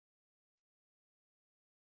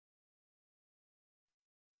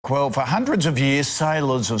Well, for hundreds of years,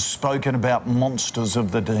 sailors have spoken about monsters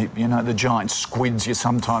of the deep. You know, the giant squids you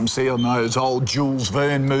sometimes see on those old Jules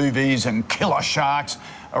Verne movies, and killer sharks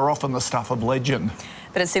are often the stuff of legend.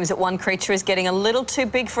 But it seems that one creature is getting a little too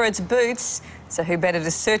big for its boots, so who better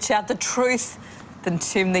to search out the truth than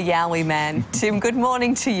Tim the Yowie Man. Tim, good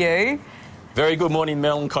morning to you. Very good morning,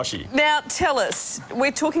 Mel and Koshi. Now, tell us,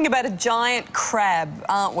 we're talking about a giant crab,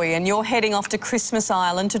 aren't we? And you're heading off to Christmas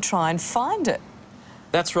Island to try and find it.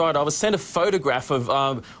 That's right. I was sent a photograph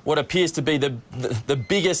of what appears to be the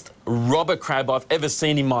biggest robber crab I've ever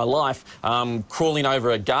seen in my life, crawling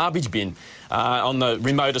over a garbage bin on the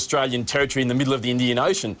remote Australian territory in the middle of the Indian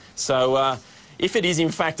Ocean. So if it is in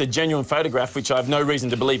fact a genuine photograph, which I have no reason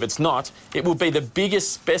to believe it's not, it will be the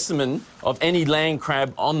biggest specimen of any land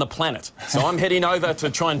crab on the planet. So I'm heading over to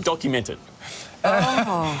try and document it.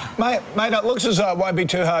 Mate, it looks as though it won't be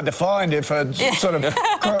too hard to find if it sort of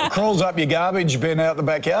crawls up your garbage bin out the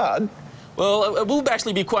backyard. Well, it will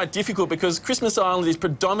actually be quite difficult because Christmas Island is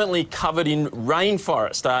predominantly covered in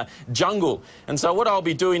rainforest, jungle. And so what I'll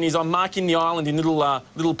be doing is I'm marking the island in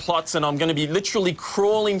little plots, and I'm going to be literally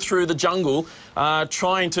crawling through the jungle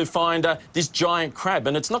trying to find this giant crab.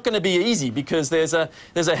 And it's not going to be easy because there's a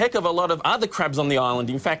heck of a lot of other crabs on the island.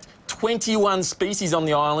 In fact, 21 species on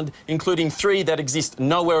the island, including 3 that exist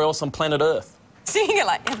nowhere else on planet Earth. So you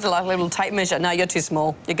have to like a little tape measure. No, you're too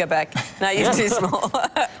small. You go back. No, you're too small.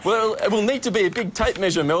 Well, it will need to be a big tape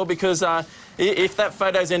measure, Mel, because if that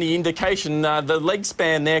photo's any indication, the leg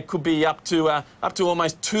span there could be up to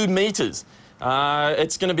almost 2 metres.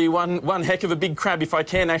 It's going to be one heck of a big crab if I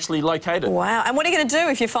can actually locate it. Wow. And what are you going to do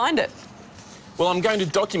if you find it? Well, I'm going to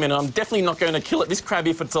document it. I'm definitely not going to kill it. This crab,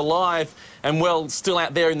 if it's alive and, well, still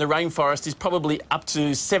out there in the rainforest, is probably up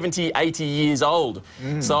to 70, 80 years old.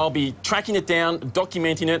 So I'll be tracking it down,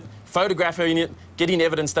 documenting it, photographing it, getting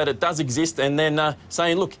evidence that it does exist, and then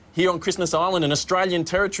saying, look, here on Christmas Island, in Australian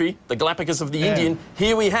territory, the Galapagos of the Indian,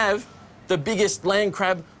 here we have the biggest land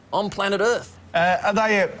crab on planet Earth. Are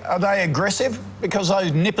they aggressive? Because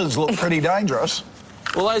those nippers look pretty dangerous.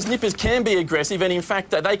 Well, those nippers can be aggressive, and in fact,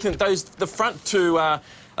 the front 2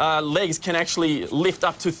 legs can actually lift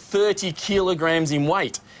up to 30 kilograms in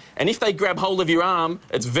weight. And if they grab hold of your arm,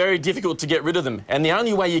 it's very difficult to get rid of them. And the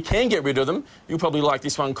only way you can get rid of them, you'll probably like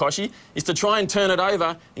this one, Koshi, is to try and turn it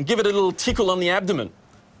over and give it a little tickle on the abdomen.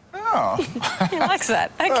 Oh. He likes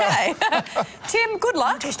that. OK. Tim, good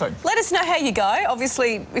luck. Interesting. Let us know how you go.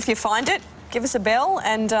 Obviously, if you find it, give us a bell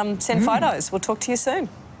and send photos. We'll talk to you soon.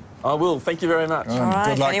 I will. Thank you very much. All right,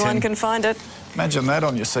 good luck, anyone Tim. can find it. Imagine that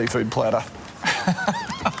on your seafood platter.